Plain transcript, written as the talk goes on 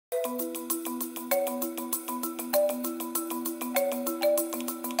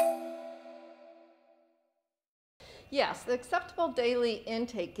Yes, the acceptable daily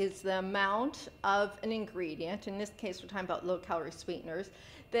intake is the amount of an ingredient, in this case we're talking about low-calorie sweeteners,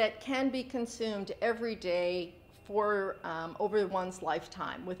 that can be consumed every day for over one's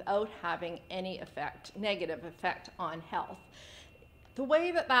lifetime without having any negative effect on health. The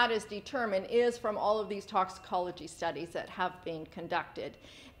way that that is determined is from all of these toxicology studies that have been conducted.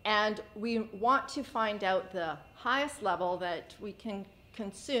 And we want to find out the highest level that we can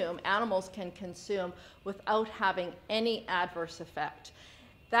consume, animals can consume, without having any adverse effect.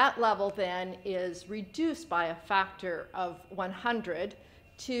 That level then is reduced by a factor of 100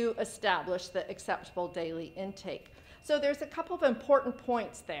 to establish the acceptable daily intake. So there's a couple of important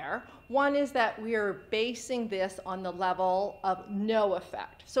points there. One is that we are basing this on the level of no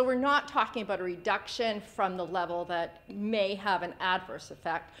effect. So we're not talking about a reduction from the level that may have an adverse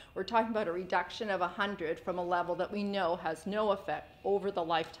effect. We're talking about a reduction of 100 from a level that we know has no effect over the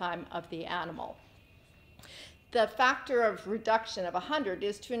lifetime of the animal. The factor of reduction of 100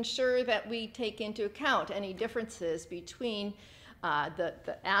 is to ensure that we take into account any differences between the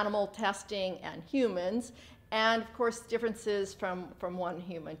animal testing and humans, and of course differences from one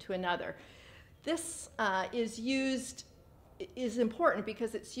human to another. This is important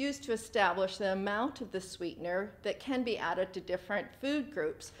because it's used to establish the amount of the sweetener that can be added to different food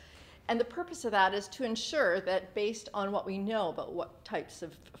groups. And the purpose of that is to ensure that based on what we know about what types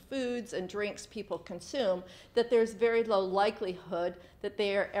of foods and drinks people consume, that there's very low likelihood that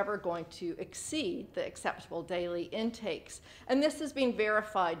they are ever going to exceed the acceptable daily intakes. And this has been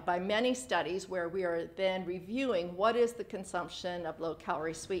verified by many studies where we are then reviewing what is the consumption of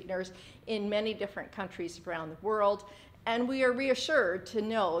low-calorie sweeteners in many different countries around the world. And we are reassured to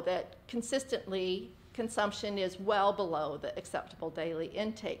know that consistently consumption is well below the acceptable daily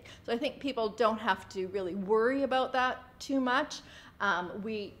intake. So I think people don't have to really worry about that too much.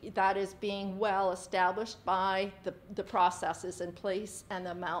 That is being well established by the processes in place and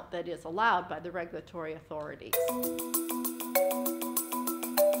the amount that is allowed by the regulatory authorities.